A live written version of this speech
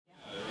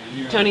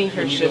Tony,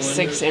 for just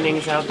 6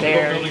 innings out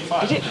there,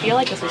 did it feel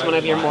like this was one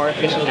of your more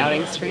efficient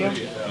outings for you?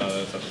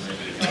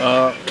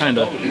 Kind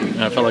of.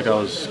 I felt like I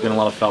was getting a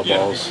lot of foul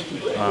balls.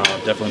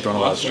 Definitely throwing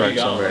a lot of strikes,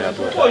 so I'm very happy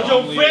with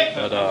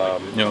that.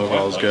 But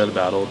overall, it was good.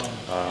 Battled.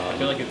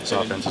 This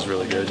offense is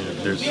really good.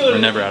 We're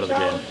never out of the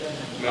game.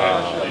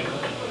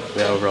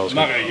 Yeah, overall, it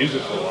was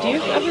good. Do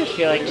you ever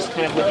feel like just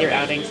kind of with your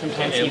outing,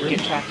 sometimes you get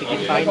trapped, you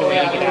find a way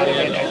to get out of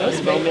it? Are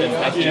those moments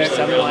that you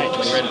somewhat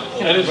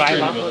kind of ride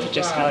off of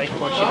just how they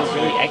force you to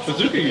really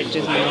execute pitches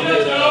in the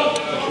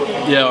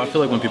moment? Yeah, I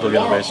feel like when people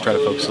get a base, try to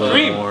focus a little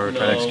bit more,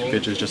 try to execute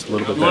pitches just a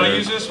little bit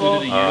better.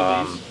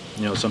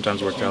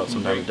 Sometimes it works out,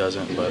 sometimes it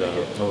doesn't, but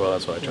overall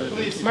that's what I try to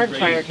do. Mark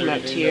Pryor came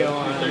up to you,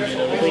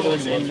 I believe it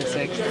was in the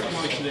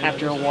 6th,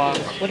 after a walk.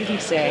 What did he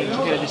say to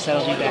kind of just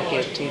settle you back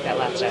into that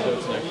last outing?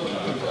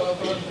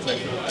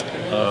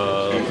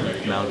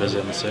 Mound visit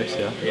in the 6th,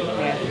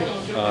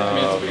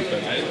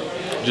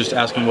 just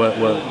asking what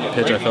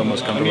pitch I felt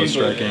most comfortable with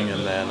striking,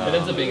 and then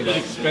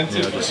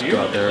just go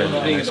out there and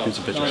execute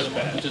some pitches.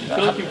 Do you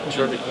feel like you've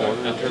turned a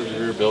corner in terms of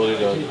your ability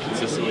to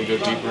consistently go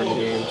deeper into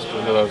games?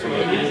 I know that was something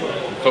that you're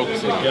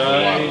focusing on a lot.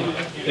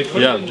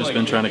 Yeah, I've just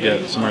been trying to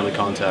get some early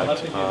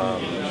contact.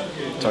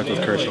 Talked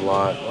with Kershaw a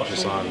lot,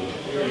 just on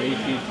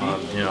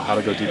how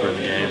to go deeper in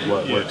the game,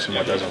 what works and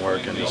what doesn't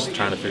work, and just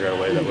trying to figure out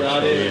a way that works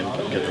for me and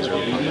get those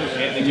early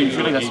contacts. Do you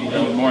feel like that's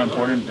more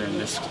important than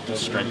the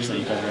stretch that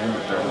you guys are in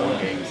with 31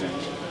 games and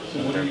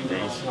 30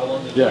 days?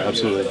 Yeah,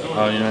 absolutely.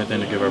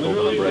 Anything to give our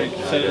bullpen a break.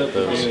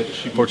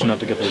 Fortunate enough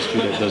to get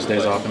those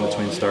days off in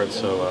between starts,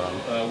 so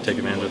take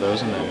advantage of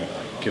those and then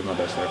give my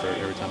best effort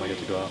every time I get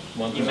to go out.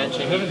 You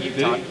mentioned you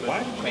talked with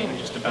Clayton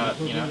just about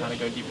how to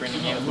go deeper in the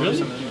game. What are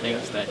some of the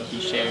things that he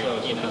shared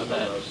that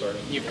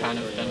you've kind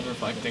of been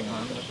reflecting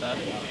on with that?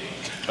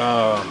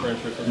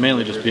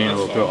 Mainly just being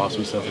able to throw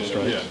off-speed stuff with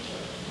strikes.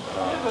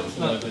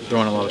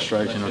 Throwing a lot of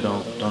strikes,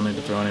 don't need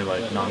to throw any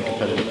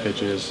non-competitive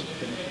pitches.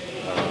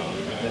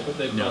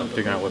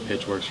 Figuring out what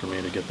pitch works for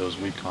me to get those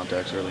weak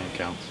contacts early in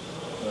counts.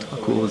 How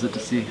cool was it to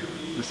see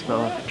this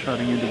fella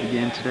trotting into the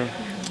game today?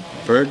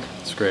 Ferg,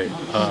 it's great.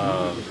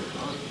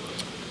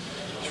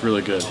 It's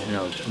really good.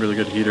 Really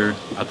good heater.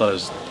 I thought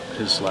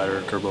his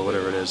slider, curveball,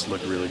 whatever it is,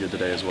 looked really good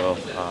today as well.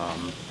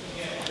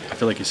 I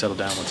feel like he settled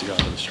down once he got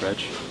into the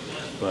stretch,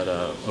 but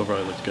overall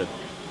it looked good.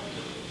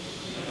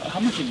 How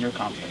much is your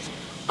confidence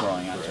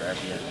growing after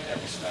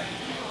every start?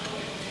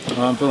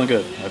 I'm feeling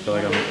good. I feel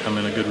like I'm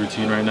in a good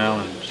routine right now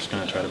and just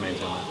going to try to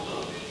maintain that.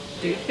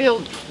 Do you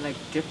feel like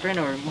different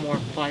or more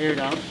fired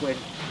up with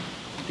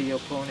the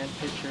opponent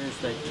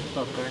pitchers, like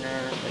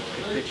Burner, like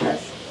good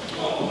pitchers?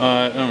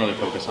 I don't really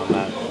focus on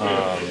that.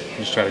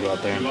 Just try to go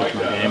out there and pitch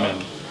my game,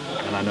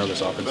 and I know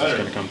this offense is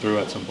going to come through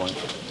at some point.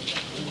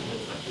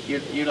 You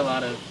had a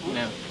lot of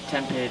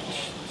 10 pitch,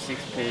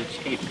 6 pitch,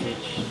 8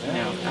 pitch,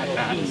 at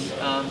bats.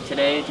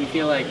 Today, do you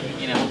feel like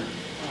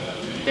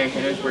their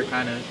hitters were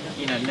kind of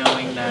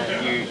knowing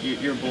that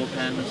your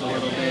bullpen was a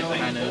little bit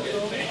kind of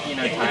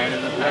tired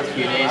of the past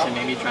few days and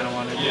maybe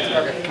wanted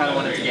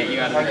to get you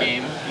out of the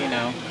game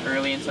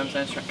early in some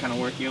sense, kind of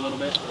work you a little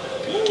bit?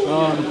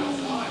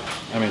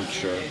 I mean,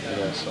 sure, I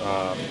guess.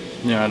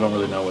 I don't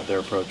really know what their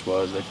approach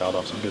was. They fouled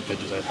off some good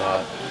pitches, I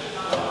thought.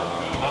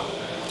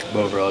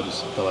 But overall, I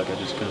just felt like I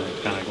just kind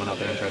of went out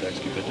there and tried to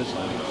execute pitches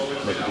and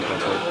make the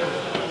defense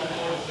work.